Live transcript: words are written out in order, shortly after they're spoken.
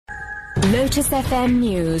Lotus FM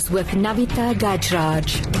News with NAVITHA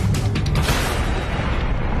GAJRAJ.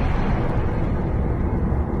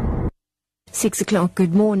 6 o'clock,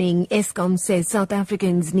 good morning. Eskom says South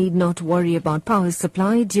Africans need not worry about power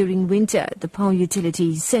supply during winter. The power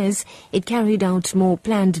utility says it carried out more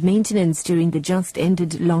planned maintenance during the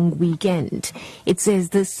just-ended long weekend. It says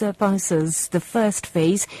this surpasses the first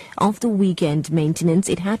phase of the weekend maintenance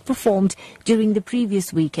it had performed during the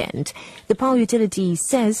previous weekend. The power utility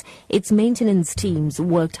says its maintenance teams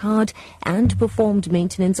worked hard and performed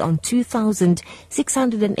maintenance on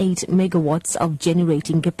 2,608 megawatts of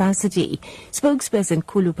generating capacity. Spokesperson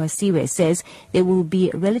Khulu Pasiwe says there will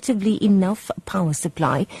be relatively enough power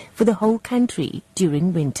supply for the whole country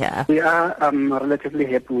during winter. We are relatively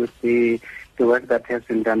happy with the work that has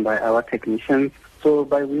been done by our technicians. So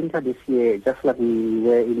by winter this year, just like we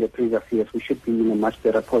were in the previous years, we should be in a much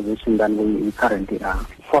better position than we currently are.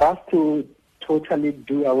 For us to totally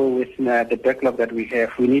do away with the backlog that we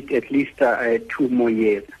have, we need at least 2 more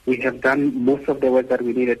years. We have done most of the work that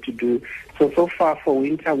we needed to do. So far for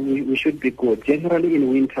winter, we should be good. Generally in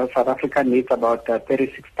winter, South Africa needs about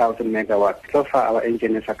 36,000 megawatts. So far our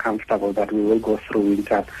engineers are comfortable that we will go through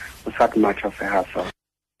winter without much of a hassle.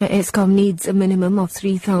 Eskom needs a minimum of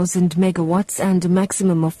 3,000 megawatts and a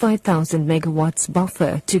maximum of 5,000 megawatts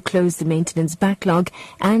buffer to close the maintenance backlog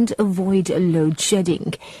and avoid load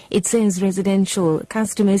shedding. It says residential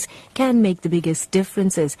customers can make the biggest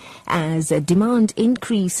differences as demand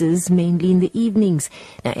increases mainly in the evenings.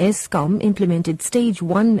 Now, Eskom implemented stage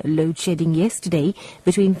 1 load shedding yesterday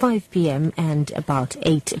between 5 p.m. and about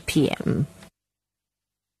 8 p.m.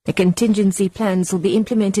 The contingency plans will be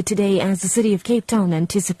implemented today as the City of Cape Town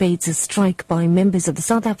anticipates a strike by members of the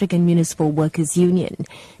South African Municipal Workers Union.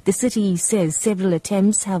 The city says several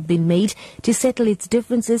attempts have been made to settle its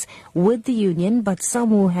differences with the union, but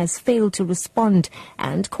SAMU has failed to respond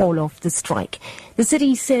and call off the strike. The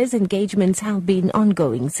city says engagements have been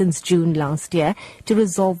ongoing since June last year to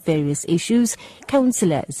resolve various issues.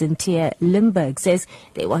 Councillor Zintia Limburg says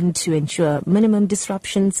they want to ensure minimum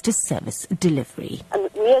disruptions to service delivery.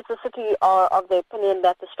 We as a city are of the opinion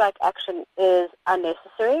that the strike action is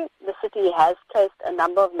unnecessary. The city has placed a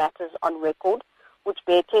number of matters on record which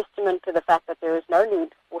bear testament to the fact that there is no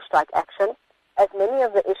need for strike action, as many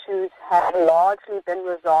of the issues have largely been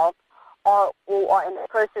resolved or are in the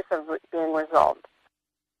process of being resolved.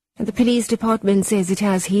 The police department says it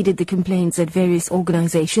has heeded the complaints that various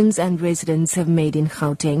organizations and residents have made in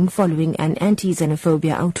Gauteng following an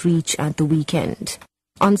anti-xenophobia outreach at the weekend.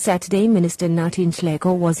 On Saturday, Minister Nathi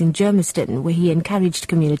Nhleko was in Germiston, where he encouraged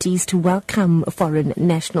communities to welcome foreign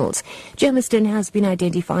nationals. Germiston has been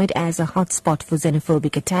identified as a hotspot for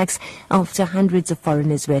xenophobic attacks after hundreds of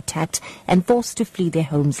foreigners were attacked and forced to flee their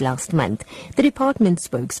homes last month. The department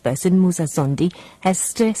spokesperson, Musa Zondi, has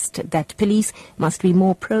stressed that police must be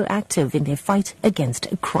more proactive in their fight against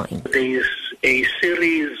crime. There is a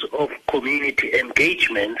series of community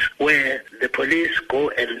engagements where the police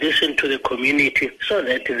go and listen to the community so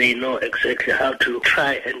that they know exactly how to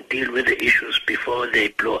try and deal with the issues before they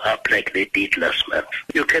blow up like they did last month.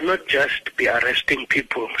 You cannot just be arresting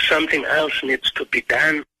people. Something else needs to be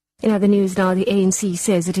done. In other news now, the ANC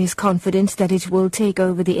says it is confident that it will take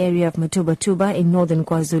over the area of Mtubatuba in northern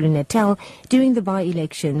KwaZulu-Natal during the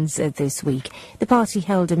by-elections this week. The party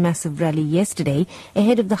held a massive rally yesterday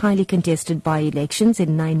ahead of the highly contested by-elections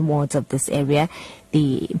in 9 wards of this area.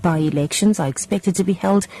 The by-elections are expected to be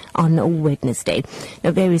held on Wednesday.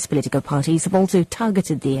 Now, various political parties have also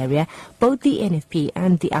targeted the area. Both the NFP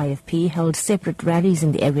and the IFP held separate rallies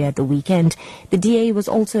in the area at the weekend. The DA was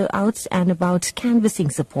also out and about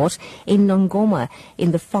canvassing support in Nongoma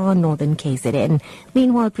in the far northern KZN.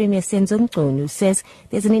 Meanwhile, Premier Senzo Mqunu says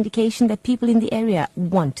there's an indication that people in the area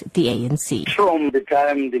want the ANC. From the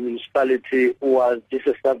time the municipality was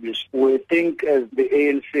disestablished, we think as the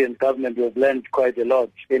ANC and government have learned quite a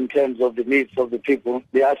lot in terms of the needs of the people,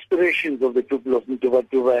 the aspirations of the people of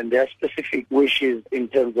Mtubatuba and their specific wishes in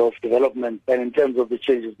terms of development and in terms of the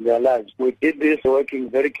changes in their lives. We did this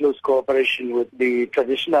working very close cooperation with the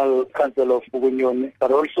traditional council of Bugunyoni,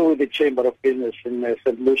 but also with the Chamber of Business in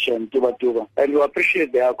St. Lucia and Mtubatuba. And we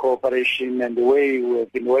appreciate their cooperation and the way we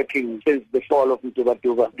have been working since the fall of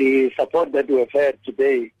Mtubatuba. The support that we have had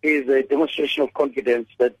today is a demonstration of confidence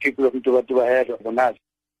that people of Mtubatuba had on us.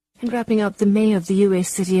 And wrapping up, the mayor of the U.S.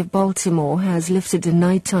 city of Baltimore has lifted a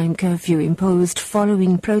nighttime curfew imposed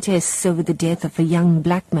following protests over the death of a young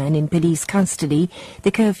black man in police custody.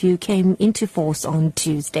 The curfew came into force on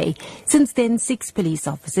Tuesday. Since then, 6 police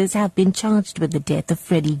officers have been charged with the death of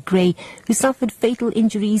Freddie Gray, who suffered fatal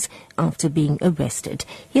injuries after being arrested.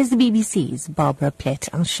 Here's the BBC's Barbara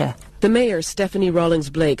Plett-Usher. The mayor, Stephanie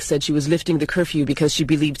Rawlings-Blake, said she was lifting the curfew because she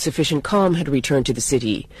believed sufficient calm had returned to the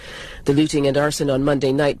city. The looting and arson on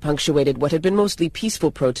Monday night punctuated what had been mostly peaceful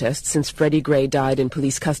protests since Freddie Gray died in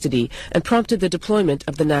police custody and prompted the deployment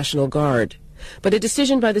of the National Guard. But a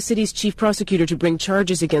decision by the city's chief prosecutor to bring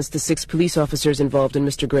charges against the 6 police officers involved in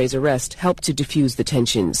Mr. Gray's arrest helped to diffuse the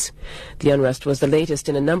tensions. The unrest was the latest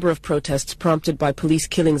in a number of protests prompted by police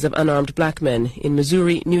killings of unarmed black men in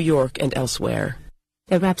Missouri, New York, and elsewhere.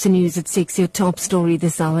 That wraps the news at 6. Your top story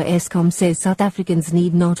this hour. Eskom says South Africans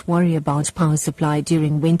need not worry about power supply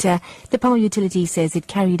during winter. The power utility says it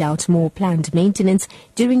carried out more planned maintenance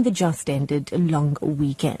during the just-ended long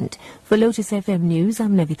weekend. For Lotus FM News,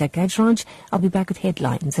 I'm NAVITHA GAJRAJ. I'll be back with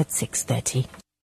headlines at 6:30.